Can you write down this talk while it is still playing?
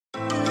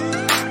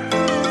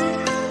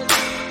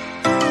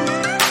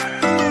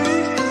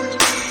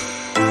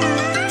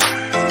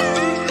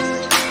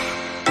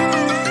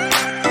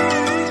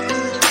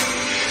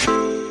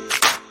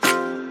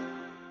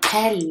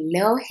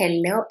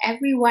Hello,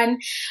 everyone,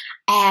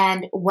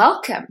 and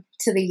welcome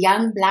to the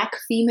Young Black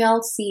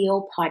Female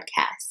CEO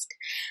podcast.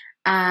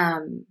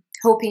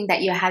 Hoping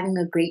that you're having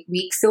a great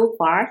week so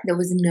far. There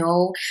was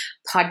no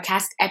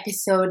podcast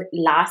episode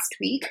last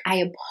week. I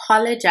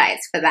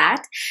apologize for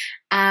that.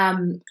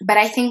 But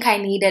I think I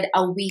needed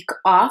a week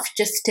off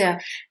just to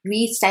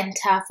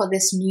recenter for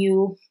this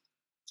new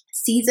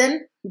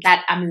season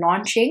that I'm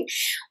launching,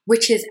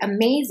 which is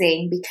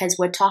amazing because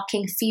we're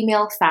talking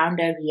female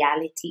founder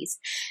realities.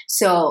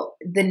 So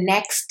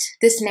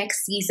this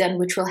next season,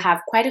 which will have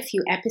quite a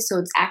few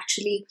episodes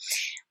actually,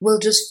 will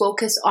just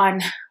focus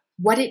on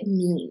what it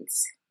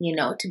means,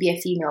 to be a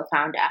female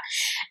founder,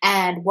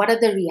 and what are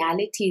the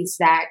realities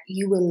that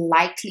you will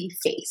likely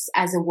face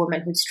as a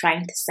woman who's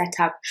trying to set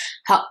up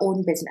her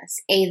own business,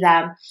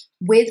 either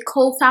with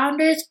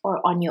co-founders or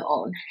on your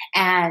own.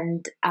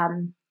 And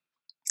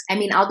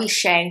I'll be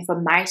sharing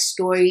from my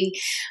story,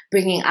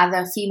 bringing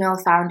other female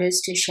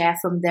founders to share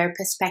from their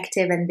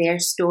perspective and their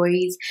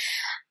stories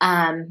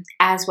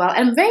as well.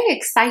 I'm very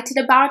excited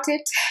about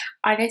it,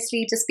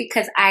 honestly, just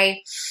because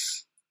I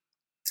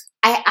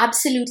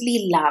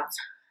absolutely love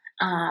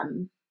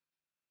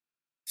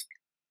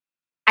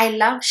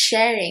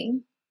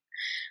sharing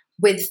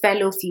with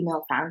fellow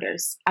female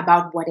founders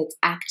about what it's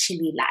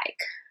actually like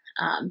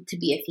to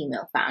be a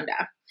female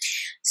founder.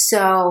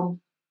 So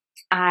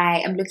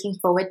I am looking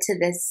forward to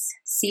this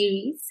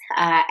series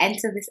and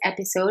to this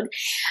episode.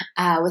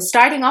 We're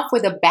starting off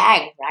with a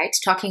bang, right?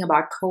 Talking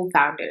about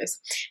co-founders.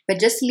 But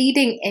just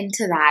leading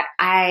into that,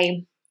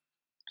 I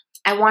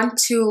want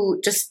to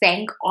just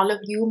thank all of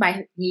you,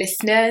 my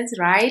listeners,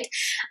 right?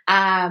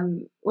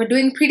 We're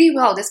doing pretty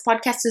well. This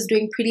podcast is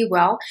doing pretty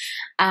well.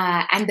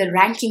 And the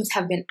rankings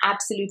have been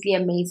absolutely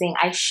amazing.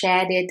 I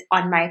shared it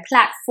on my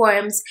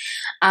platforms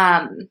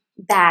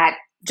that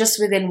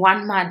just within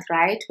 1 month,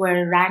 right,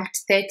 we're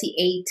ranked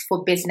 38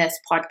 for business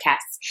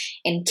podcasts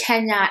in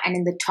Kenya and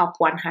in the top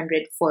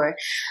 100 for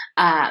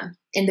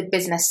in the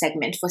business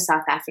segment for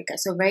South Africa.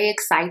 So very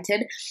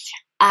excited.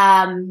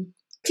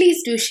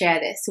 Please do share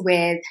this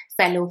with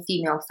fellow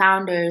female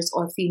founders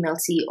or female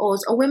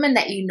CEOs or women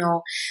that you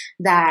know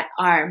that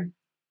are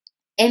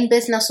in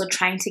business or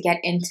trying to get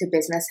into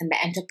business in the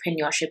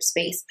entrepreneurship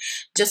space.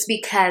 Just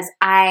because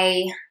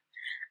I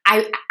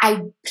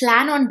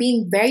plan on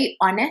being very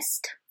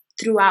honest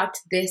throughout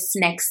this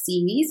next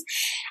series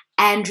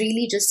and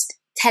really just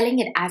telling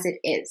it as it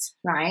is,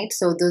 right?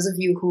 So those of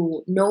you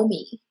who know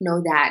me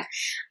know that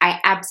I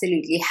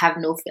absolutely have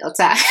no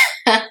filter.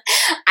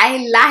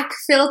 I lack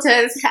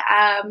filters,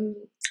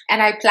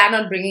 and I plan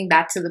on bringing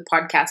that to the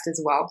podcast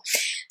as well.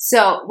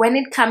 So when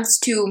it comes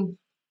to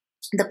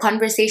the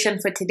conversation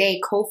for today,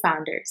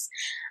 co-founders,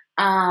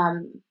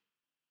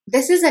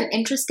 this is an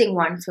interesting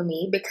one for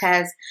me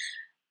because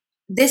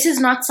this is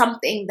not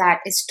something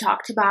that is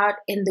talked about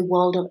in the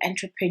world of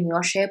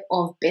entrepreneurship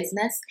or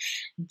business,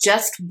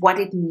 just what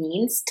it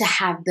means to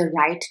have the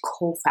right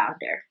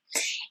co-founder.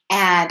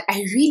 And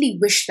I really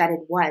wish that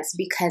it was,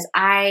 because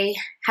I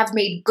have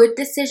made good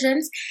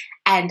decisions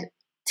and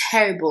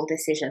terrible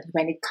decisions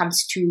when it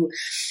comes to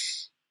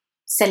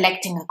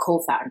selecting a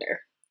co-founder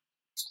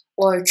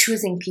or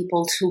choosing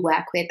people to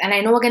work with. And I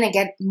know we're going to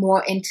get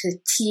more into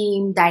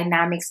team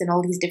dynamics and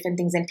all these different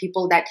things and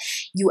people that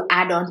you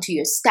add on to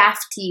your staff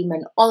team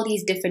and all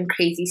these different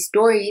crazy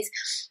stories,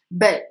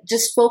 but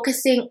just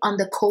focusing on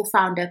the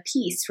co-founder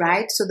piece,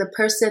 right? So the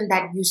person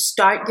that you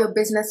start your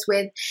business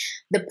with,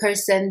 the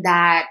person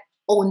that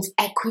owns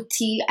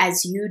equity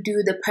as you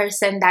do, the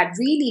person that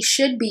really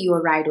should be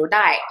your ride or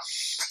die.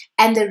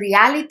 And the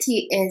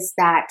reality is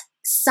that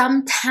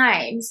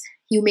sometimes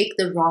you make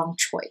the wrong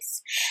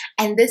choice.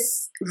 And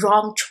this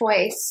wrong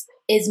choice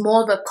is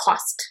more of a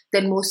cost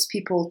than most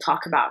people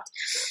talk about.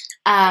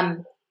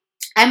 I'm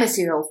a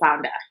serial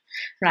founder,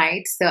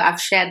 right? So I've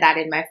shared that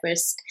in my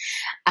first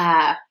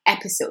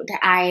episode.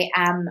 I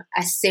am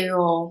a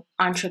serial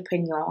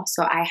entrepreneur.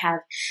 So I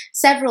have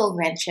several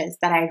ventures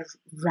that I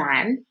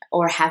ran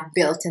or have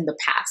built in the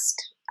past,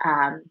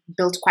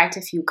 built quite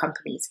a few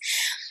companies.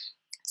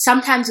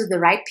 Sometimes with the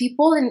right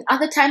people and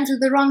other times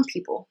with the wrong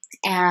people.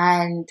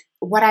 And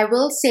what I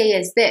will say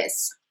is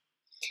this,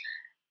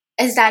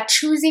 is that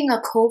choosing a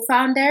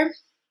co-founder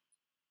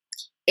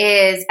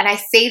is, and I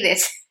say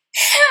this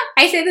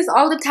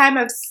all the time.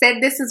 I've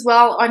said this as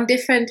well on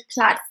different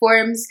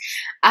platforms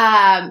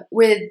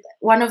with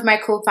one of my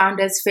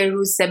co-founders,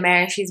 Ferouz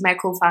Samer. She's my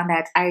co-founder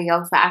at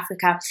Ariel for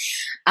Africa.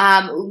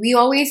 We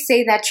always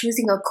say that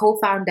choosing a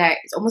co-founder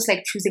is almost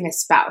like choosing a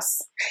spouse.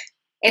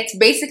 It's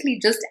basically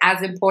just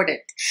as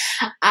important.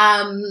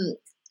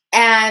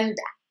 And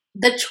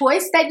the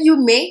choice that you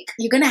make,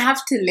 you're going to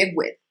have to live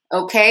with,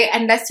 okay?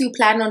 Unless you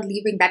plan on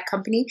leaving that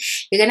company,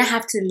 you're going to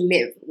have to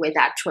live with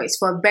that choice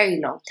for a very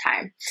long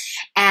time.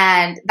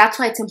 And that's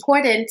why it's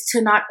important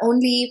to not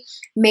only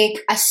make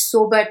a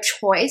sober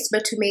choice,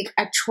 but to make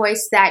a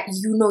choice that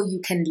you know you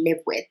can live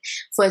with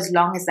for as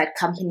long as that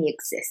company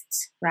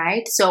exists,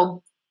 right?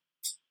 So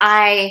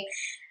I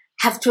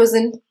have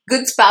chosen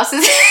good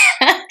spouses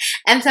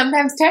and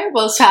sometimes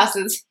terrible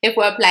spouses, if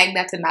we're applying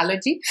that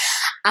analogy.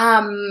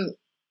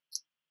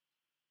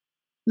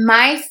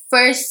 My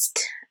first,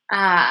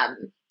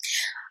 um,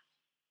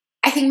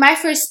 I think my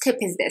first tip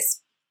is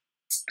this: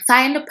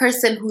 find a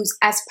person who's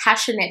as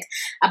passionate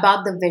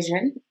about the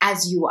vision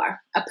as you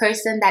are, a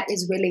person that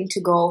is willing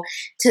to go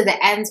to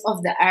the ends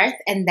of the earth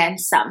and then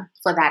some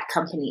for that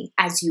company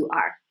as you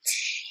are.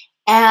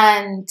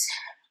 And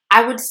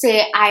I would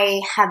say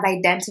I have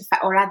identified,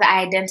 or rather,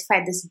 I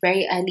identified this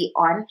very early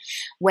on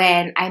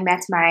when I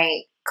met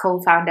my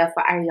co founder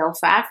for Ariel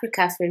for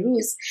Africa,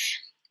 Ferouz,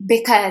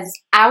 because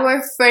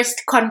our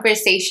first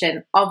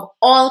conversation of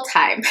all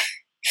time,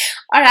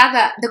 or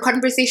rather, the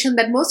conversation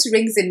that most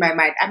rings in my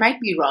mind, I might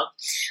be wrong,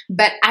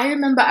 but I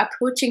remember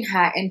approaching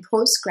her in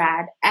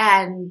postgrad,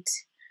 and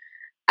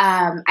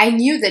I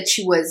knew that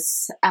she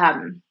was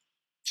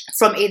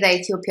from either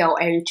Ethiopia or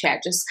Eritrea,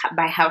 just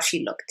by how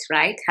she looked,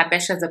 right? Her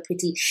beshas are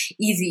pretty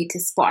easy to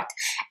spot.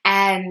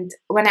 And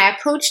when I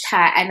approached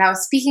her and I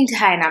was speaking to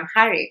her in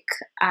Amharic,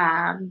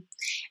 and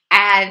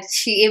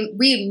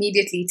we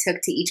immediately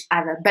took to each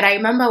other. But I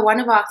remember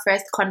one of our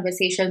first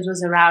conversations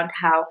was around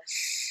how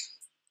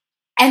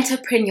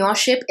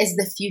entrepreneurship is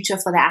the future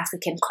for the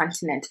African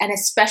continent, and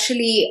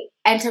especially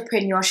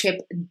entrepreneurship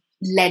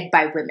led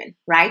by women,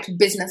 right?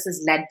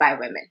 Businesses led by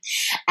women.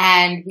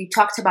 And we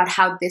talked about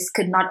how this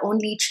could not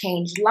only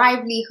change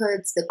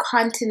livelihoods, the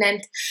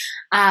continent,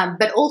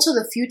 but also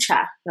the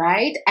future,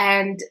 right?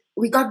 And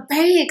we got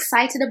very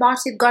excited about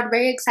it, got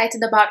very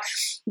excited about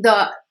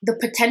the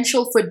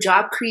potential for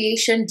job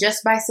creation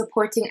just by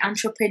supporting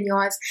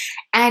entrepreneurs.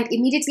 And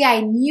immediately I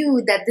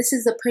knew that this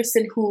is a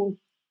person who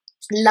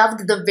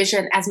loved the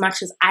vision as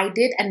much as I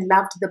did and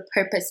loved the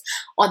purpose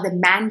or the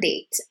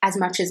mandate as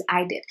much as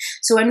I did.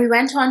 So when we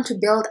went on to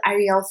build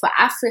Ariel for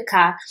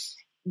Africa,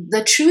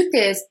 the truth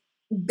is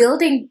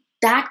building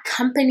that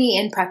company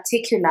in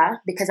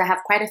particular, because I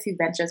have quite a few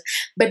ventures,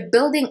 but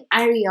building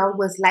Ariel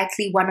was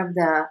likely one of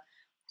the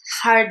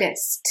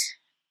hardest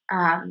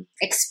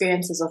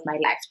experiences of my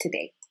life to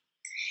date.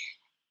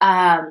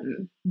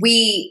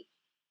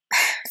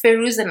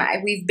 Ferouz and I,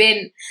 we've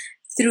been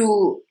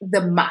through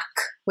the muck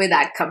with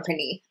that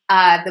company.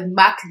 The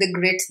muck, the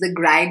grit, the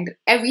grind,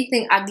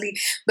 everything ugly,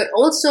 but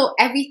also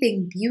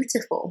everything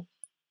beautiful.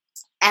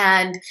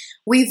 And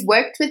we've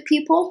worked with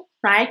people,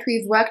 right?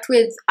 We've worked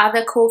with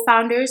other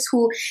co-founders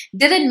who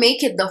didn't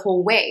make it the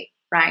whole way,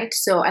 right?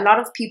 So a lot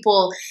of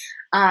people,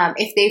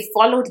 if they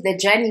followed the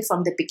journey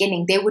from the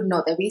beginning, they would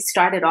know that we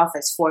started off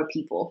as 4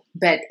 people,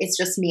 but it's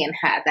just me and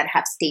her that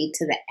have stayed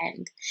to the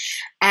end.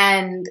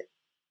 And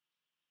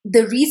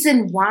the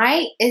reason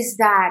why is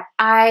that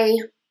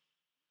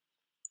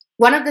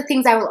one of the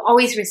things I will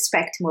always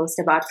respect most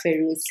about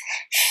Ferouz,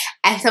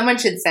 and someone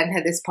should send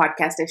her this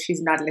podcast if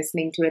she's not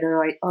listening to it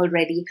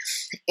already,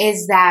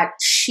 is that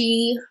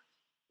she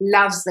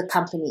loves the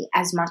company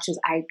as much as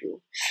I do.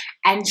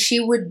 And she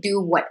would do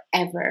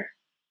whatever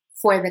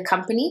for the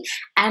company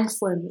and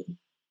for me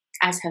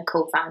as her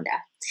co-founder.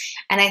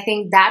 And I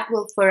think that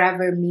will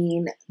forever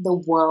mean the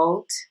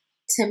world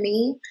to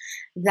me,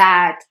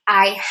 that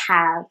I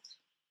have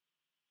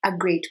a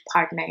great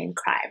partner in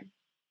crime.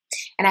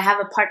 And I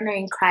have a partner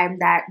in crime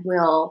that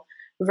will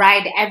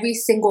ride every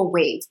single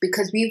wave,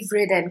 because we've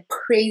ridden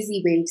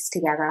crazy waves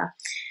together.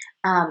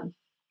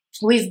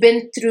 We've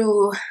been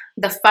through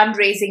the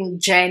fundraising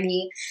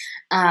journey,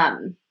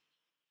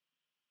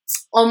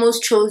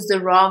 almost chose the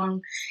wrong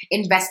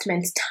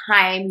investment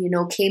time,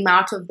 came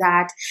out of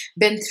that,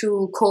 been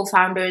through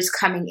co-founders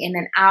coming in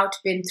and out,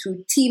 been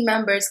through team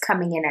members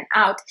coming in and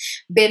out,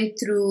 been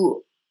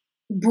through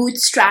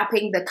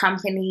bootstrapping the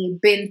company,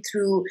 been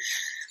through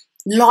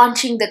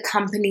launching the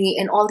company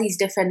in all these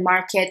different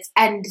markets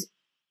and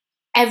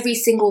every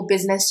single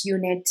business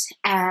unit.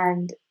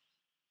 And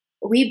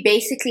we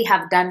basically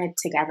have done it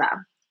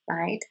together,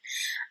 right?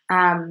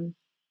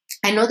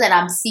 I know that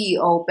I'm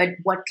CEO, but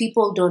what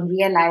people don't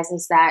realize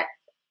is that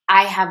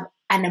I have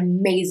an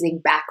amazing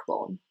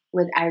backbone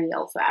with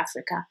Ariel for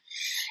Africa.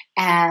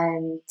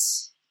 And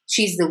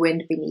she's the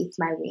wind beneath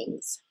my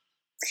wings.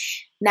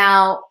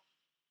 Now,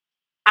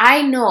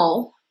 I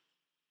know,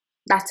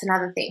 that's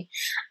another thing.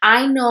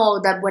 I know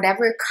that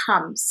whatever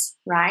comes,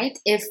 right?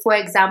 If, for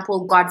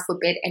example, God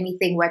forbid,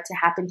 anything were to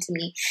happen to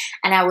me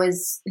and I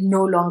was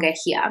no longer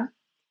here,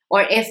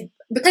 or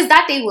because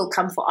that day will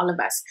come for all of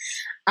us.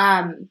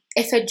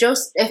 If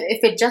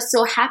it just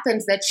so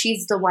happens that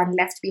she's the one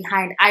left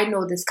behind, I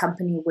know this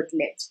company would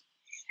live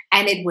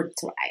and it would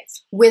thrive,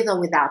 with or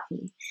without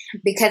me,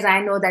 because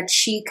I know that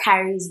she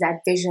carries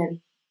that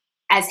vision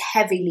as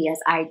heavily as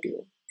I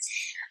do.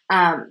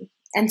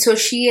 And so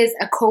she is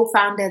a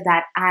co-founder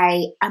that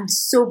I am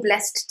so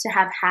blessed to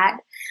have had,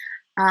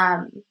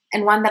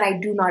 and one that I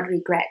do not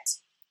regret.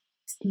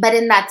 But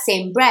in that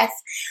same breath,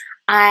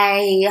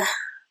 I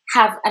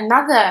have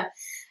another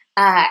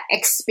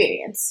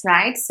experience,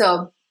 right?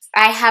 So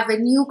I have a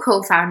new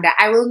co-founder.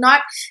 I will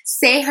not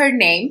say her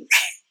name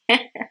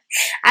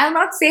I'll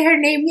not say her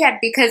name yet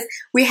because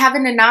we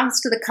haven't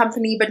announced to the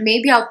company, but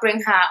maybe I'll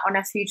bring her on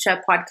a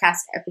future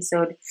podcast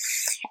episode.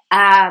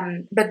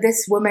 But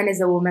this woman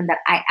is a woman that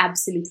I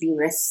absolutely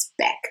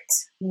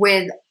respect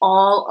with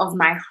all of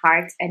my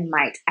heart and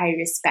might. I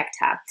respect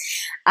her.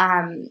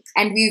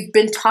 And we've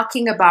been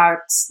talking about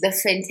the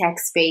fintech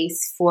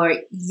space for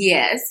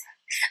years,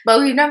 but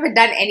we've never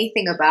done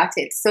anything about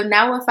it. So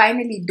now we're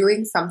finally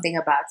doing something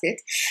about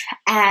it.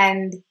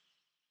 And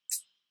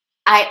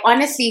I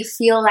honestly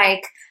feel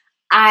like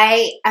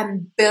I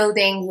am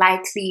building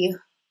likely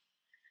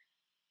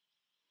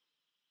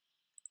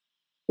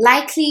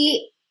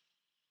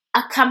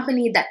a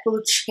company that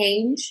will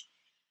change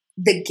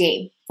the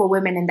game for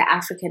women in the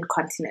African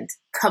continent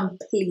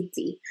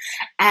completely.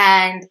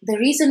 And the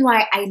reason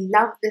why I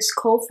love this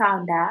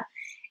co-founder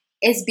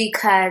is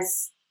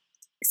because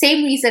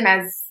same reason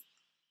as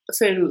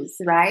Ferouz,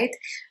 right?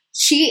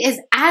 She is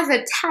as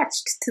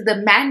attached to the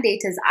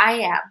mandate as I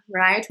am,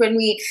 right?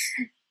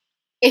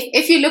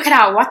 If you look at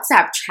our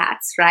WhatsApp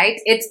chats, right,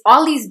 it's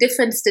all these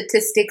different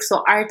statistics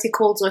or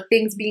articles or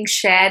things being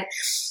shared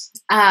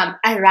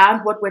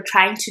around what we're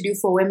trying to do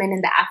for women in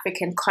the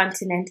African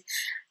continent.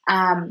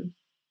 And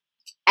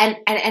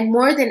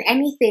more than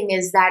anything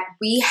is that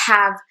we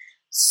have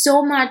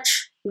so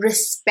much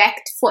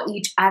respect for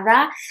each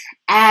other.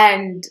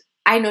 And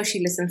I know she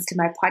listens to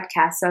my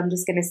podcast, so I'm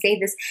just going to say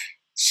this.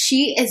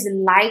 She is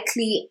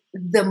likely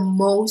the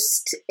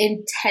most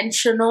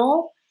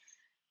intentional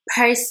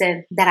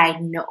person that I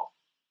know.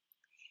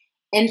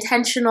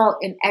 Intentional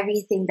in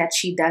everything that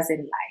she does in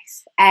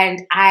life.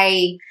 And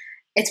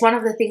it's one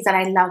of the things that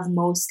I love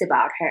most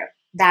about her.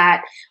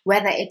 That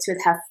whether it's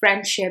with her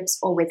friendships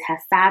or with her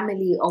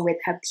family or with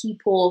her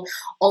people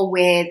or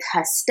with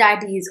her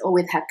studies or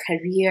with her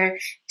career,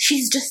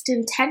 she's just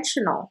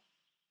intentional.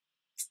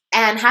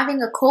 And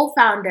having a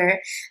co-founder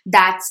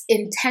that's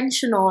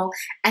intentional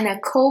and a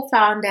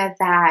co-founder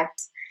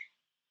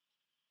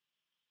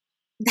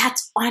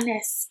that's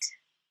honest,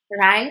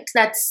 right?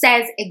 That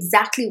says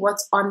exactly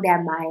what's on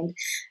their mind,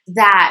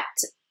 that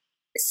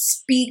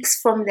speaks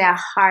from their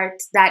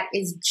heart, that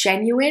is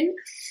genuine.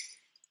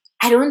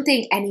 I don't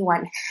think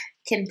anyone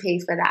can pay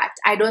for that.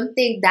 I don't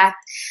think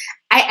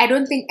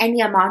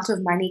any amount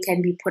of money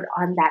can be put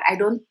on that.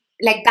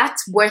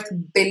 That's worth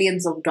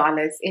billions of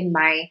dollars in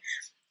my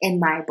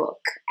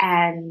book.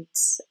 And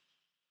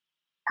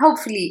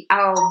hopefully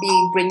I'll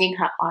be bringing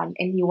her on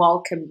and you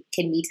all can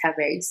meet her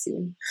very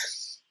soon.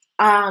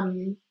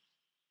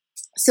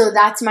 So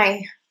that's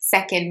my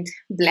second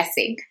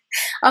blessing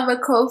of a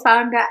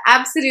co-founder.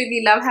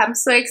 Absolutely love her. I'm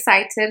so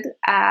excited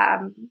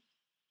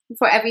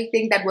for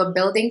everything that we're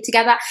building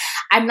together.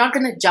 I'm not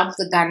going to jump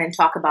the gun and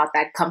talk about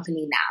that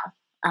company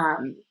now.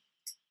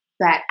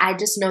 But I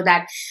just know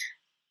that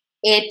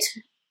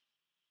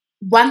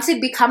once it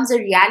becomes a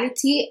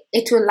reality,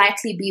 it will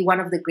likely be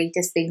one of the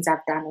greatest things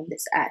I've done on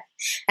this earth.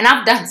 And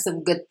I've done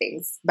some good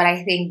things, but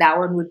I think that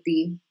one would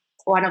be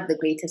one of the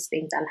greatest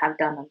things I'll have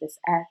done on this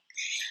earth.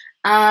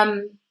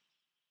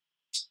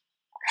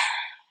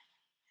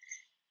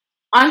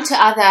 On to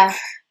other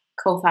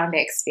co-founder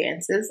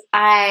experiences.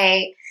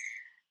 I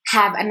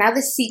have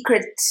another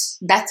secret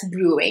that's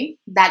brewing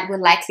that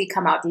will likely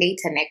come out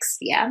later next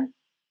year.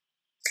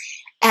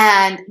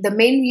 And the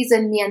main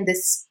reason me and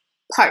this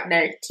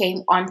partner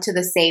came onto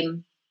the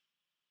same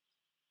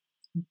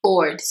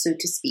board, so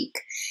to speak,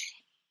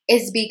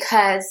 is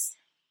because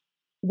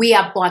we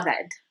are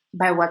bothered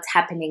by what's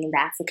happening in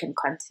the African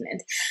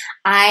continent.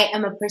 I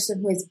am a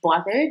person who is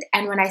bothered,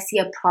 and when I see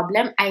a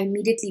problem, I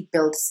immediately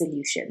build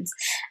solutions.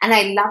 And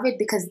I love it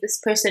because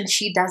this person,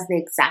 she does the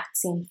exact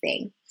same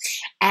thing.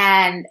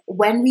 And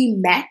when we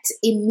met,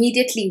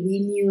 immediately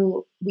we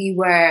knew we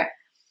were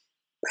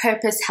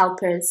purpose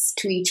helpers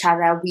to each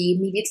other. We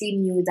immediately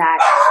knew that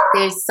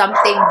there's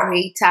something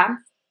greater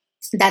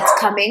that's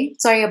coming.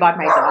 Sorry about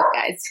my dog,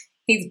 guys.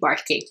 He's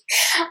barking.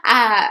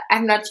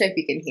 I'm not sure if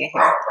you can hear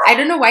him. I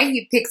don't know why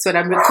he picks when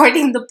I'm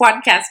recording the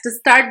podcast to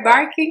start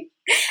barking.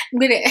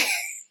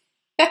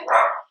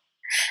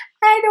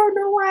 I don't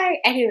know why.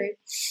 Anyway.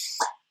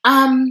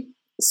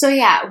 So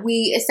yeah,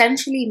 we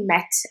essentially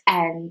met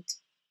and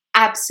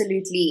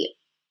absolutely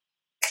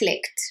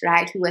clicked,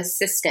 right? We were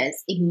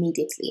sisters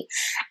immediately.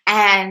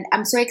 And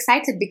I'm so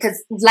excited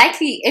because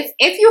likely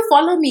if you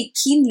follow me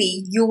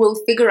keenly, you will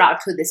figure out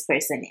who this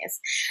person is.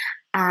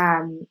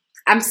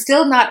 I'm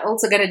still not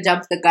also going to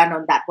jump the gun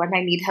on that one.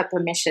 I need her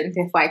permission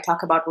before I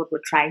talk about what we're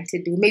trying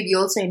to do. Maybe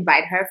also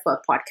invite her for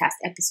a podcast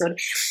episode.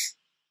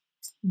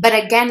 But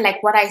again,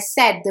 like what I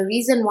said, the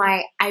reason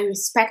why I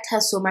respect her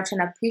so much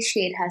and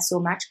appreciate her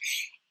so much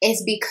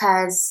is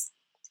because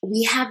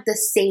we have the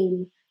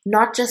same,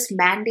 not just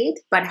mandate,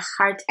 but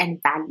heart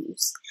and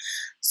values.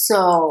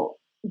 So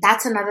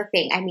that's another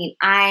thing. I mean,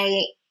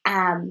 I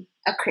am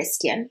a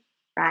Christian,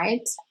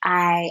 right?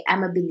 I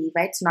am a believer.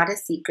 It's not a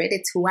secret.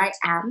 It's who I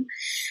am.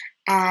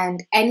 And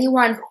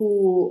anyone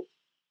who,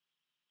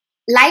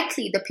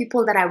 likely the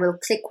people that I will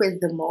click with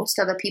the most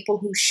are the people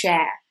who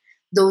share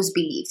those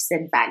beliefs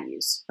and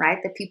values, right?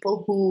 The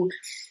people who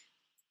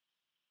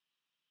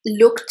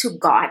look to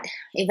God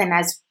even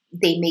as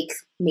they make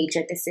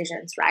major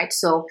decisions, right?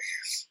 So,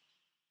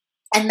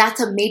 and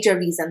that's a major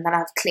reason that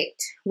I've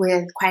clicked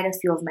with quite a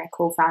few of my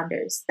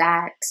co-founders,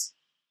 that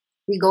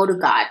we go to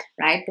God,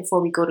 right,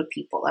 before we go to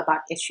people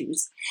about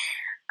issues.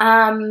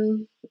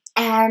 And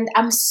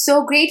I'm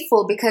so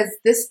grateful because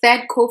this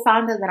third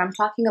co-founder that I'm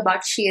talking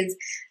about, she is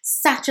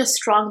such a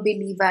strong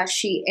believer.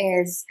 She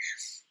is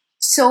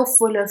so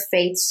full of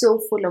faith,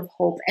 so full of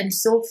hope, and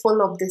so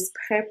full of this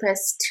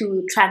purpose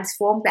to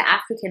transform the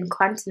African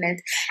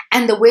continent.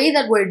 And the way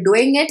that we're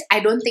doing it, I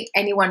don't think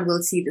anyone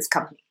will see this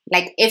company.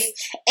 Like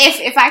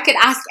if I could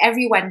ask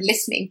everyone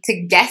listening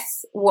to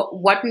guess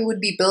what we would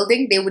be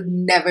building, they would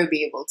never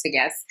be able to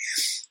guess.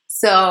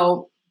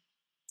 So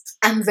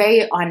I'm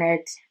very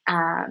honored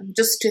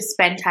just to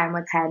spend time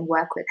with her and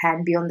work with her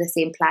and be on the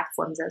same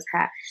platforms as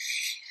her.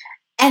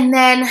 And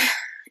then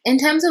in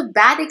terms of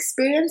bad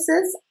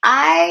experiences,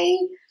 I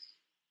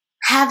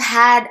have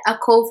had a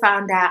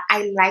co-founder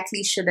I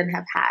likely shouldn't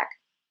have had.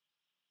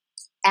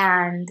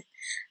 And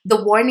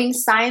the warning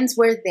signs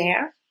were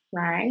there,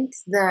 right?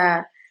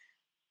 The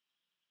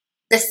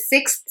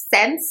sixth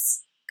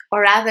sense,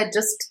 or rather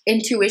just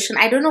intuition.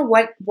 I don't know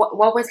what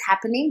was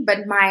happening,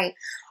 but my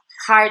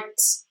heart,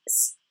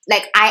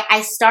 like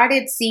I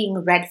started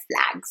seeing red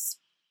flags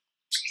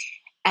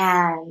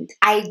and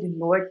I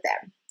ignored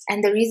them.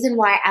 And the reason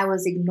why I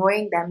was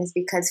ignoring them is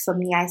because for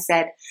me, I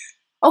said,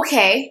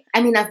 okay,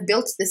 I mean, I've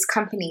built this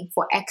company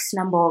for X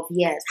number of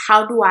years.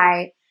 How do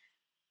I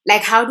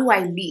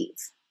leave?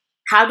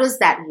 How does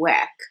that work?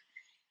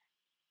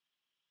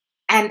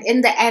 And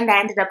in the end, I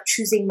ended up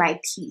choosing my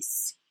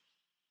peace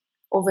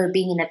over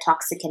being in a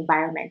toxic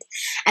environment.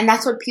 And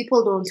that's what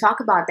people don't talk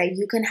about, that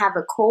you can have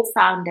a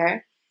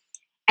co-founder.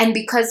 And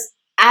because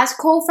as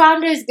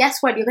co-founders, guess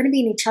what? You're going to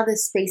be in each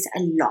other's space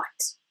a lot.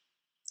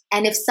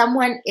 And if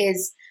someone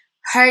is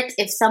hurt,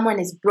 if someone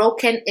is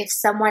broken, if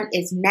someone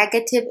is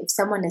negative, if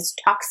someone is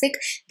toxic,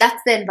 that's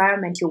the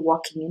environment you're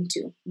walking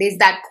into. There's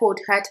that quote,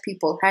 hurt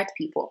people,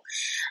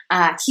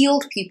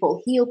 healed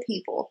people, heal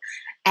people.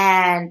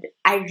 And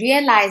I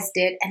realized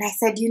it and I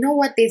said, you know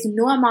what? There's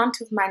no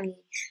amount of money,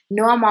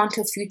 no amount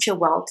of future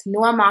wealth,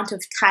 no amount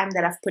of time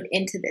that I've put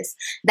into this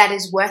that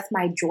is worth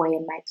my joy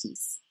and my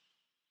peace.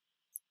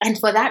 And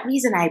for that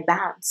reason, I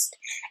bounced.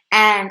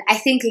 And I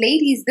think,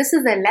 ladies, this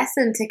is a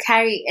lesson to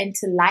carry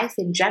into life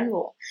in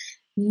general.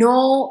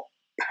 No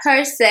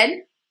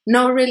person,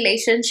 no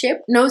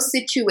relationship, no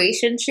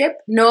situationship,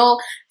 no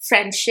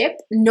friendship,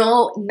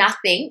 no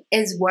nothing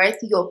is worth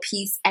your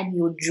peace and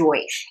your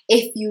joy.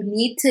 If you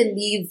need to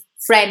leave,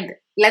 friend,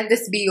 let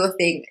this be your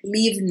thing.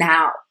 Leave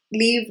now.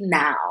 Leave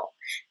now.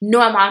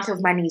 No amount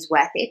of money is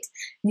worth it.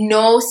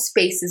 No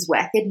space is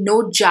worth it.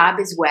 No job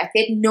is worth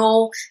it.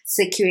 No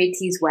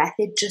security is worth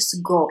it. Just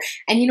go.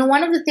 And you know,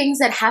 one of the things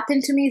that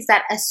happened to me is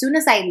that as soon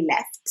as I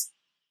left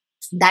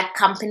that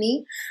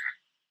company,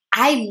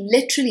 I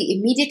literally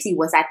immediately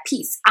was at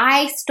peace.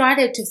 I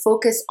started to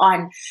focus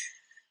on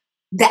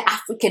the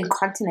African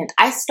continent.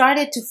 I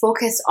started to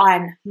focus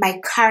on my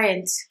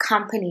current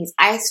companies.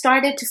 I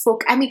started to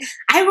focus,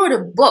 I wrote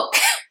a book.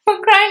 For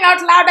crying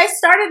out loud, I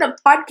started a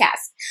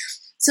podcast.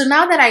 So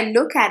now that I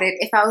look at it,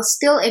 if I was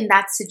still in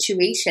that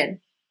situation,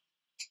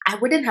 I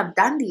wouldn't have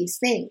done these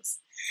things.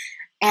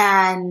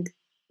 And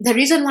the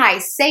reason why I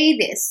say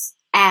this,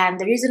 and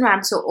the reason why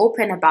I'm so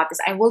open about this,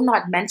 I will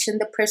not mention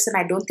the person.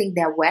 I don't think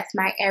they're worth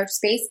my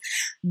airspace.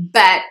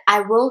 But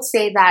I will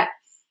say that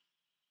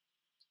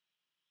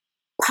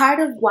part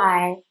of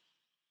why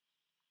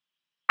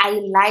I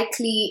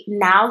likely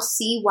now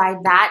see why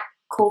that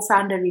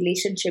co-founder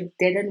relationship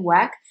didn't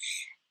work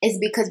is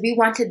because we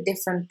wanted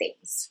different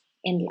things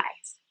in life.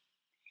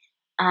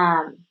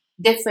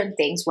 Different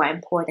things were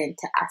important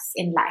to us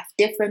in life,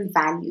 different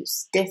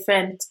values,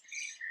 different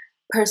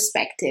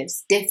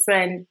perspectives,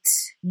 different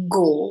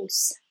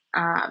goals.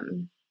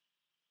 And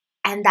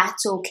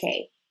that's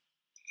okay.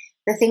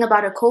 The thing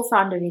about a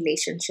co-founder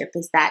relationship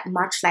is that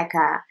much like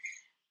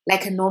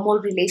a normal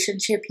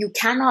relationship, you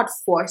cannot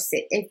force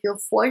it. If you're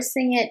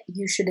forcing it,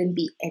 you shouldn't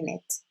be in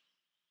it.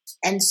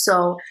 And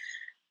so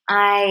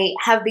I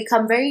have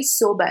become very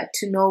sober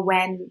to know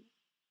when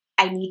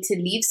I need to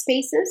leave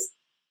spaces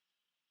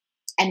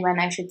and when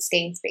I should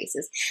stay in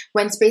spaces.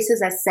 When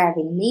spaces are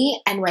serving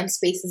me and when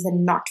spaces are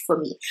not for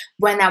me.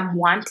 When I'm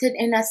wanted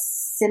in a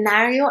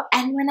scenario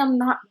and when I'm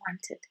not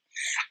wanted.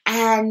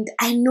 And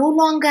I no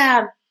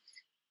longer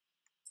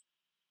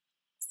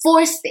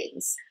force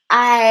things.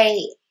 I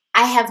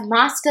have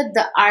mastered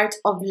the art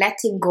of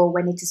letting go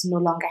when it is no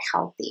longer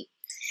healthy.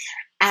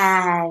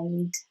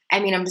 And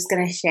I'm just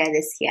going to share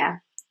this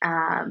here.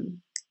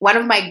 One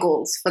of my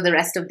goals for the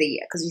rest of the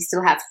year, because we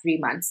still have 3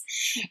 months,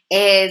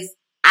 is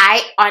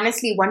I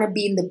honestly want to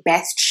be in the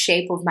best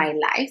shape of my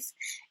life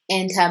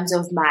in terms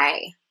of my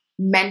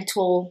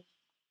mental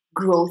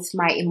growth,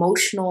 my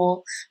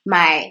emotional,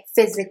 my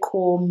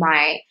physical,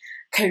 my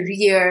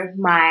career,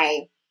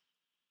 my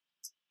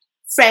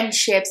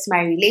friendships,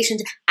 my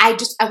relationships. I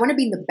want to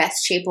be in the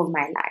best shape of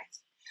my life.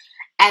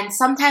 And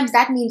sometimes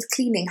that means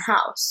cleaning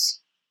house.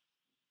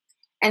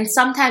 And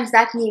sometimes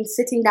that means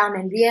sitting down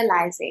and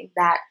realizing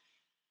that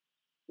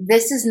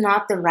this is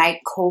not the right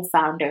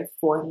co-founder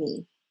for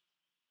me.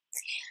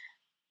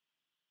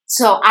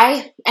 So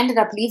I ended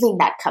up leaving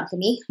that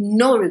company.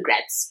 No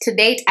regrets. To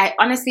date, my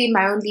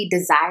only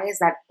desire is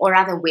that, or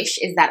rather wish,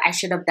 is that I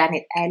should have done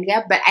it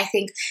earlier. But I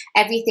think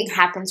everything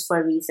happens for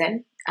a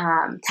reason,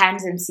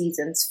 times and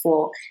seasons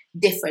for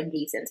different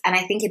reasons. And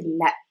I think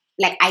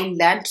I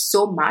learned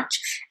so much,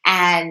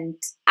 and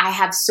I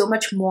have so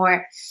much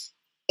more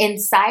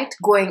insight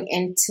going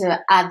into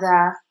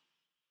other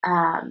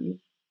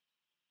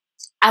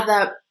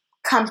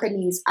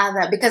companies,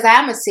 because I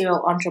am a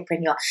serial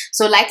entrepreneur,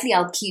 so likely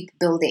I'll keep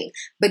building.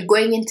 But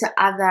going into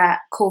other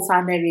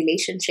co-founder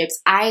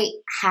relationships, I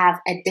have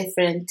a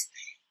different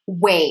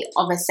way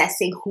of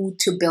assessing who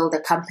to build a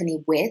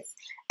company with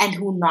and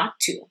who not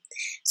to.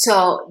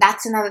 So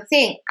that's another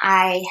thing.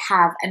 I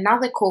have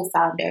another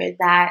co-founder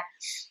that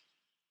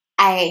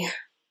I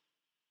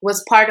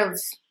was part of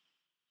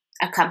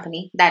a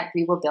company that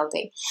we were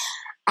building,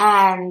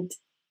 and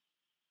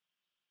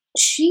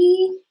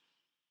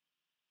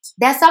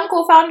there are some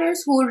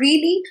co-founders who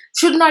really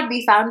should not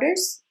be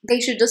founders. They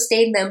should just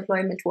stay in the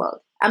employment world.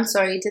 I'm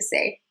sorry to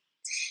say.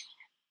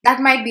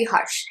 That might be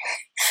harsh,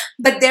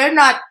 but they're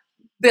not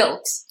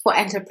built for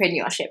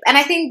entrepreneurship. And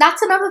I think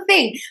that's another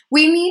thing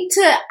we need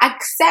to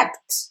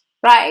accept,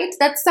 right?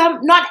 That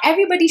not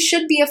everybody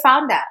should be a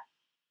founder.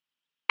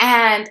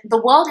 And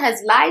the world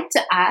has lied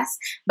to us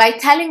by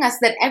telling us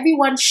that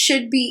everyone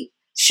should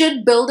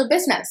build a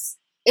business.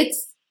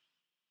 It's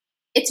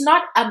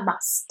not a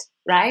must,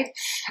 right?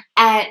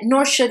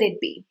 Nor should it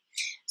be.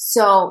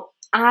 So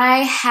I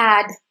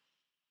had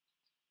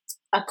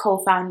a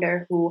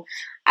co-founder who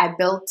I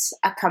built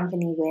a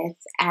company with,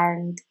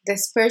 and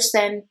this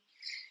person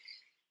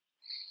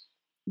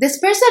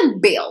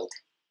bailed.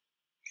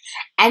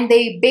 And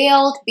they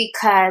bailed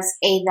because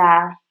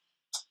either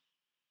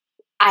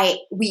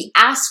we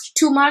asked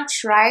too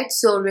much, right?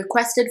 So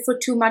requested for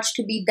too much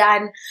to be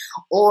done,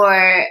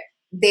 or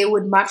they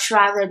would much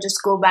rather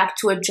just go back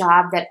to a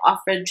job that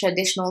offered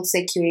traditional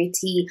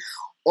security,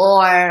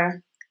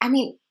 or,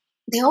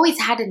 they always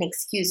had an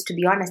excuse, to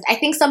be honest. I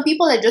think some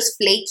people are just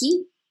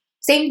flaky.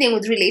 Same thing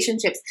with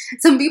relationships.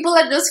 Some people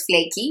are just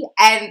flaky,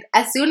 and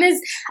as soon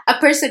as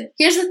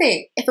here's the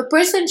thing, if a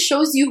person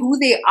shows you who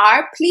they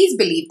are, please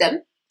believe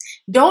them.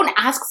 Don't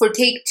ask for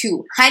take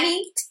two.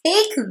 Honey,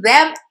 take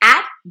them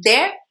at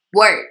their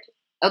word,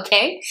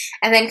 okay?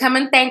 And then come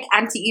and thank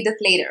Auntie Edith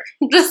later.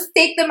 Just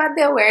take them at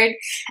their word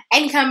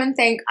and come and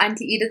thank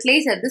Auntie Edith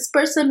later. This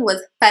person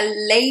was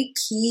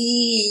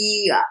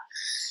flaky.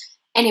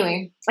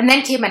 Anyway, and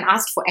then came and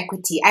asked for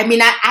equity.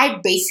 I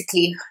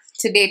basically,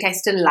 to date, I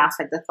still laugh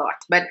at the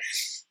thought, but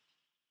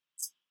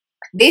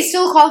they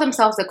still call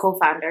themselves a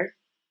co-founder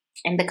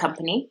in the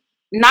company.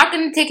 Not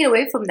going to take it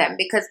away from them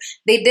because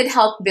they did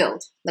help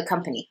build the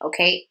company,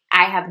 okay?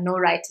 I have no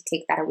right to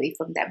take that away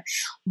from them.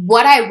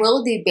 What I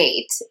will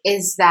debate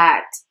is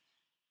the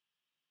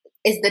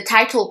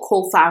title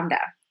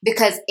co-founder,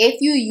 because if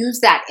you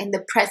use that in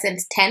the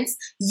present tense,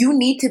 you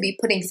need to be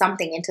putting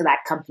something into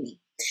that company.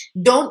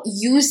 Don't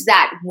use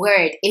that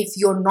word if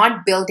you're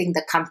not building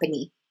the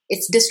company.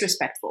 It's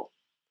disrespectful.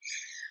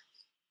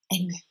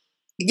 Anyway,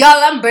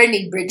 y'all, I'm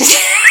burning bridges.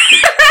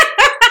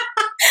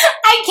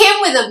 I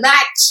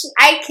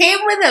came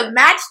with a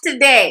match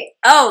today.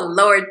 Oh,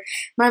 Lord. I'm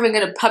not even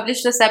going to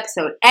publish this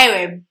episode.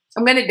 Anyway,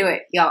 I'm going to do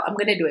it, y'all. I'm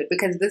going to do it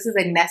because this is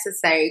a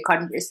necessary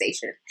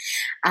conversation.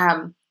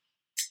 And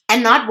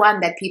not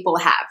one that people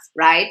have,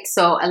 right?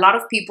 So a lot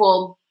of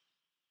people,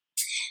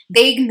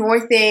 they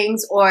ignore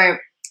things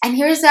and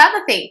here's the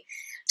other thing.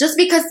 Just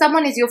because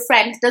someone is your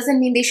friend doesn't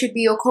mean they should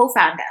be your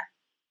co-founder.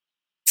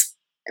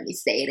 Let me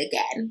say it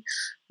again.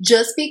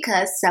 Just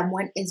because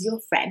someone is your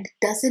friend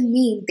doesn't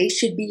mean they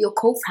should be your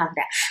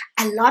co-founder.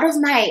 A lot of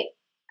my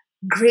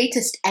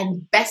greatest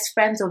and best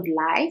friends of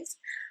life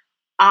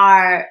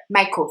are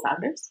my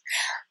co-founders.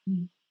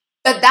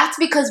 But that's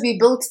because we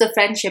built the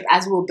friendship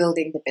as we were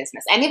building the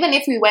business. And even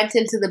if we went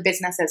into the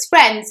business as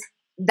friends,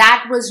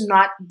 that was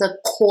not the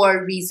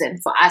core reason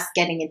for us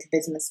getting into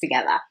business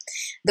together.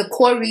 The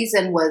core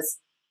reason was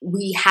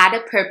we had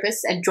a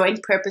purpose, a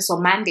joint purpose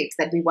or mandate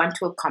that we want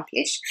to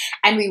accomplish,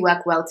 and we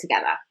work well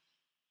together.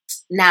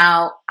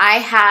 Now, I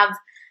have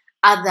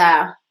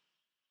other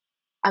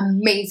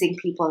amazing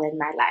people in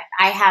my life.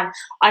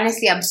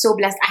 Honestly, I'm so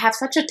blessed. I have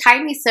such a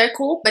tiny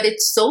circle, but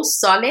it's so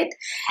solid.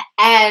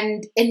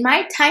 And in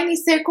my tiny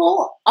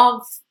circle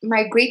of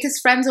my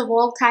greatest friends of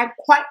all time,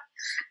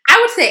 I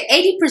would say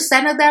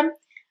 80% of them,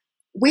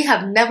 we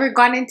have never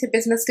gone into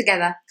business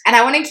together. And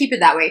I want to keep it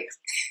that way.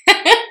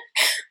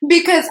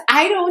 Because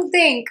I don't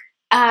think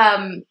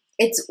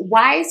it's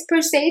wise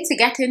per se to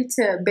get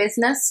into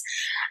business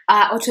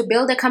or to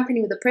build a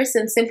company with a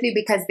person simply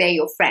because they're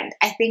your friend.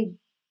 I think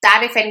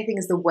that, if anything,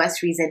 is the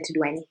worst reason to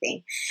do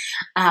anything.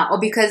 Or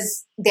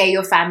because they're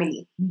your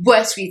family.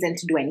 Worst reason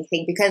to do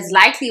anything. Because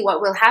likely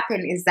what will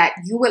happen is that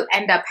you will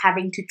end up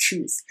having to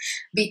choose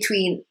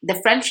between the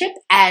friendship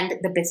and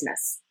the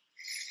business.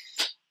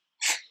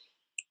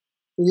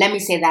 Let me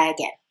say that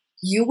again.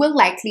 you will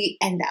likely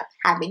end up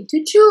having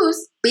to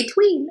choose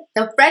between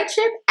the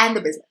friendship and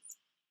the business.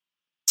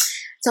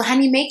 So,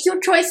 honey, make your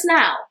choice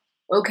now,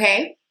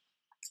 okay?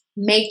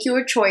 Make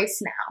your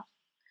choice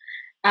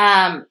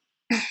now.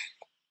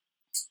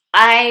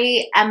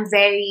 I am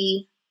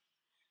very,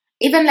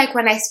 even like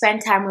when I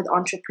spend time with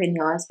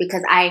entrepreneurs,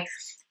 because I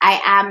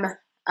am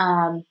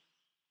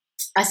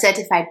a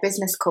certified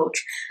business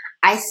coach,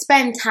 I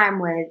spend time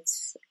with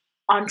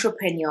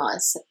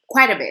entrepreneurs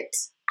quite a bit.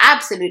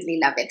 Absolutely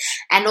love it.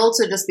 And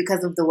also just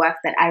because of the work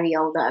that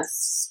Ariel does,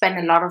 spend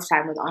a lot of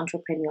time with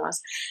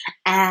entrepreneurs.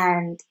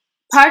 And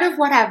part of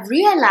what I've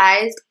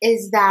realized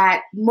is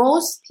that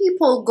most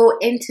people go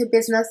into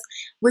business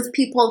with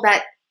people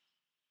that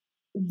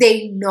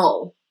they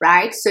know,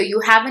 right? So you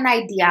have an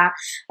idea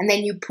and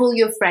then you pull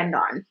your friend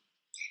on.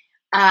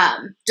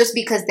 Just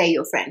because they're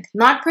your friend.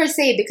 Not per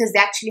se because they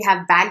actually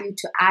have value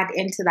to add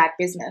into that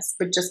business,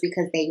 but just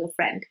because they're your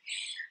friend.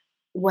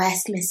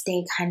 Worst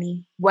mistake,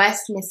 honey.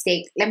 Worst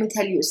mistake. Let me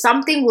tell you,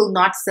 something will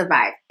not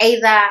survive.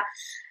 Either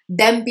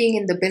them being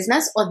in the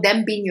business or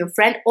them being your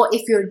friend, or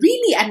if you're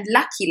really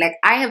unlucky, like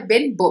I have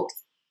been, both.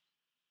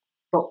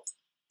 Both.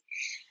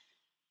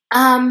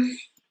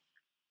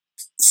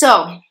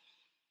 So,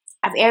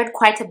 I've aired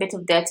quite a bit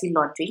of dirty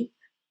laundry.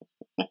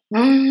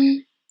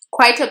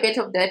 Quite a bit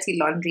of dirty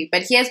laundry.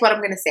 But here's what I'm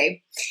going to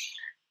say.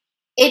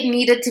 It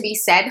needed to be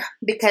said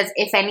because,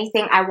 if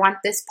anything, I want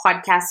this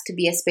podcast to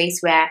be a space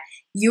where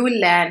you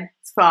learn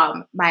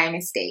from my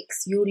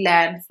mistakes. You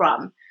learn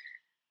from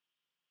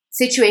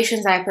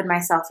situations I put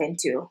myself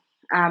into,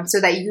 so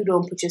that you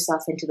don't put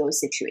yourself into those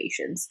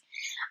situations.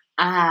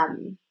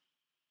 And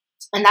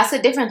that's the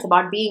difference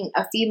about being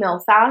a female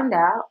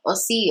founder or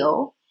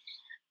CEO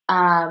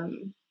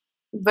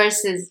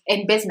versus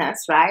in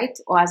business, right?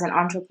 Or as an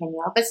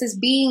entrepreneur versus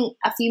being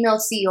a female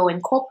CEO in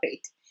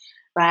corporate,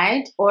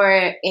 right? Or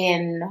a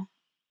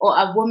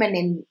woman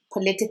in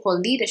political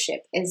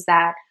leadership, is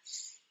that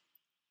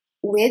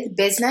with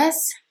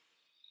business,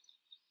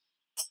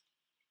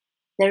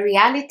 the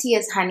reality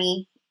is,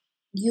 honey,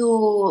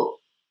 you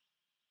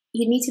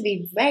need to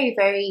be very,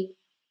 very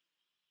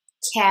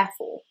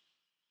careful.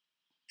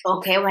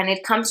 Okay, when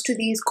it comes to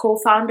these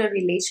co-founder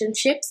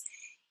relationships,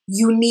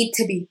 you need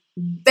to be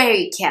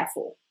very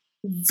careful.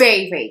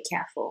 Very, very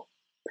careful.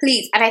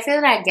 Please, and I say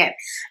that again,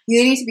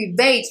 you need to be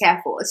very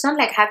careful. It's not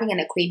like having an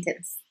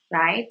acquaintance,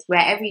 right? Where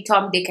every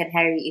Tom, Dick, and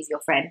Harry is your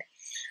friend.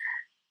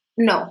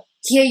 No,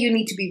 here you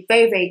need to be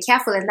very, very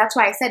careful. And that's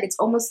why I said it's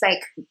almost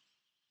like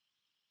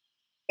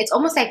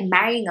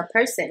marrying a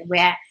person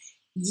where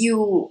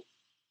you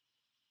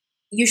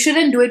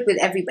shouldn't do it with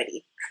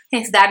everybody,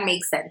 if that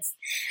makes sense.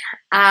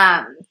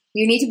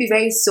 You need to be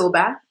very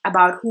sober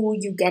about who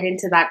you get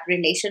into that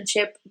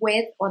relationship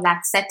with or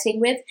that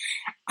setting with.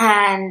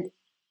 And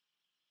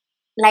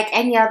like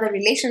any other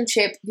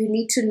relationship, you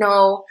need to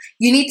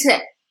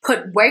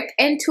put work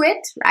into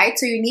it, right?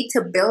 So you need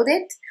to build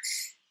it.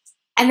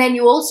 And then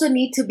you also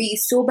need to be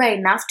sober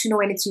enough to know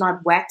when it's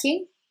not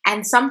working.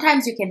 And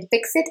sometimes you can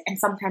fix it and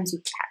sometimes you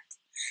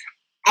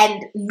can't.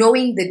 And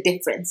knowing the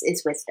difference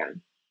is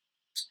wisdom.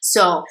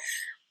 So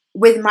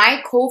with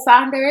my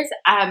co-founders,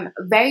 I'm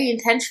very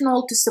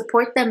intentional to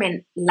support them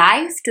in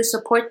life, to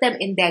support them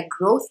in their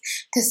growth,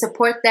 to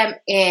support them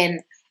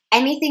in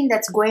anything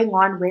that's going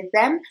on with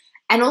them,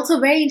 and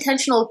also very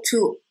intentional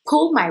to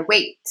pull my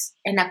weight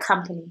in a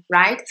company,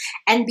 right?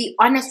 And be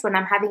honest when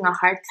I'm having a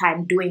hard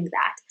time doing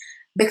that.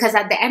 Because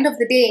at the end of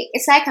the day,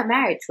 it's like a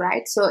marriage,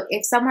 right? So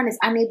if someone is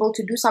unable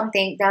to do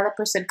something, the other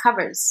person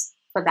covers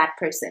for that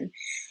person.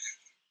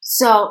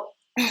 So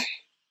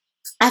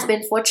I've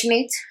been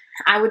fortunate.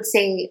 I would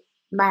say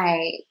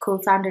my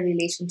co-founder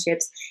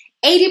relationships,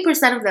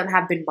 80% of them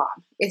have been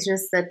bomb. It's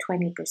just the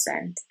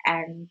 20%.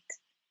 And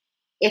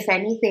if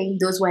anything,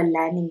 those were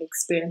learning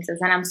experiences.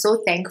 And I'm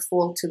so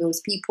thankful to those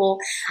people.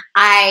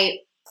 I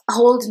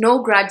hold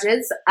no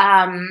grudges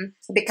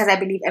because I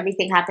believe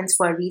everything happens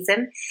for a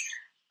reason.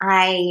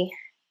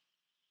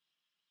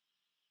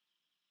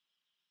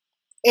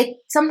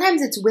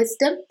 Sometimes it's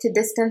wisdom to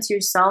distance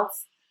yourself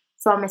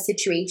from a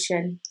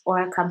situation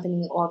or a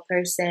company or a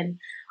person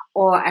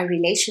or a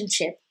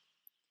relationship.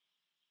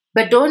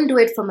 But don't do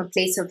it from a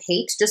place of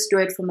hate. Just do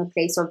it from a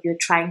place of you're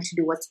trying to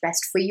do what's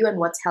best for you and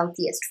what's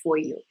healthiest for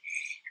you.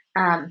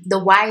 The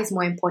why is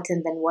more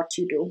important than what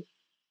you do.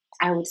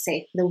 I would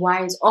say the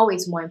why is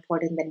always more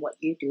important than what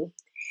you do.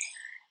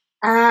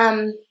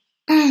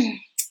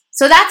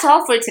 So that's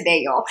all for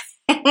today, y'all.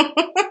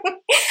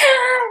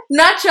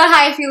 Not sure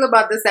how I feel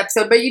about this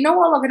episode, but you know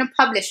what? We're going to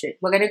publish it.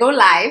 We're going to go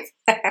live.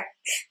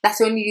 That's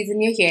the only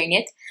reason you're hearing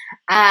it.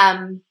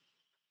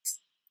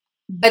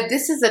 But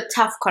this is a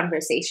tough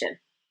conversation,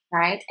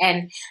 right?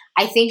 And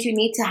I think you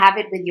need to have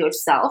it with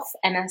yourself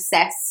and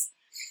assess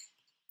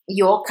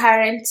your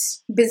current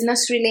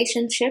business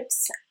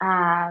relationships.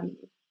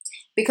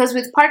 Because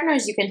with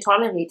partners, you can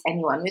tolerate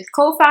anyone. With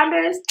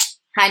co-founders,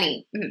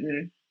 honey,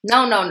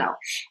 no.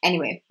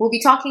 Anyway, we'll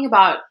be talking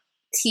about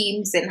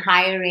teams and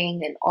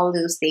hiring and all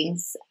those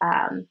things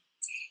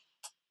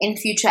in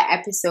future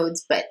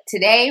episodes. But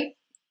today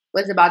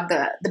was about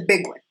the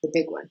big one.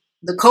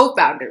 the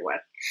co-founder one.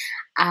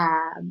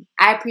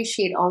 I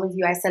appreciate all of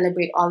you. I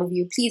celebrate all of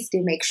you. Please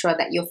do make sure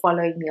that you're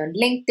following me on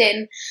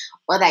LinkedIn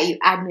or that you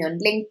add me on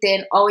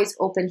LinkedIn. Always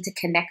open to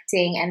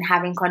connecting and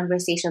having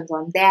conversations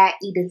on there.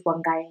 Edith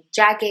Wangari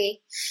Jage.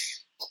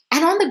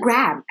 And on the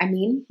gram,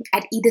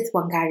 at Edith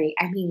Wangari.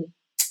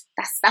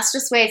 That's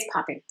just where it's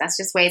popping. That's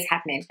just where it's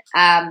happening.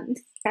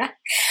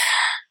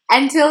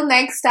 Until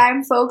next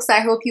time, folks, I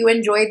hope you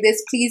enjoyed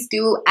this. Please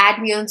do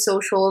add me on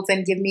socials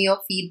and give me your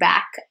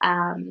feedback.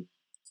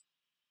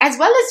 As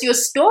well as your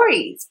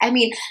stories. I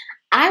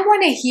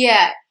want to hear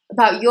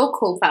about your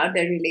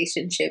co-founder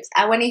relationships.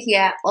 I want to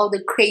hear all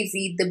the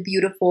crazy, the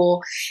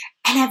beautiful,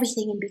 and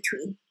everything in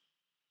between.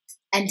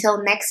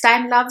 Until next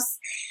time, loves,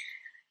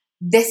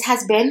 this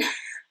has been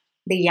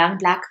the Young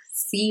Black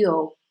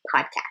CEO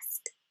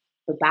podcast.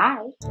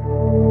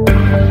 Bye-bye.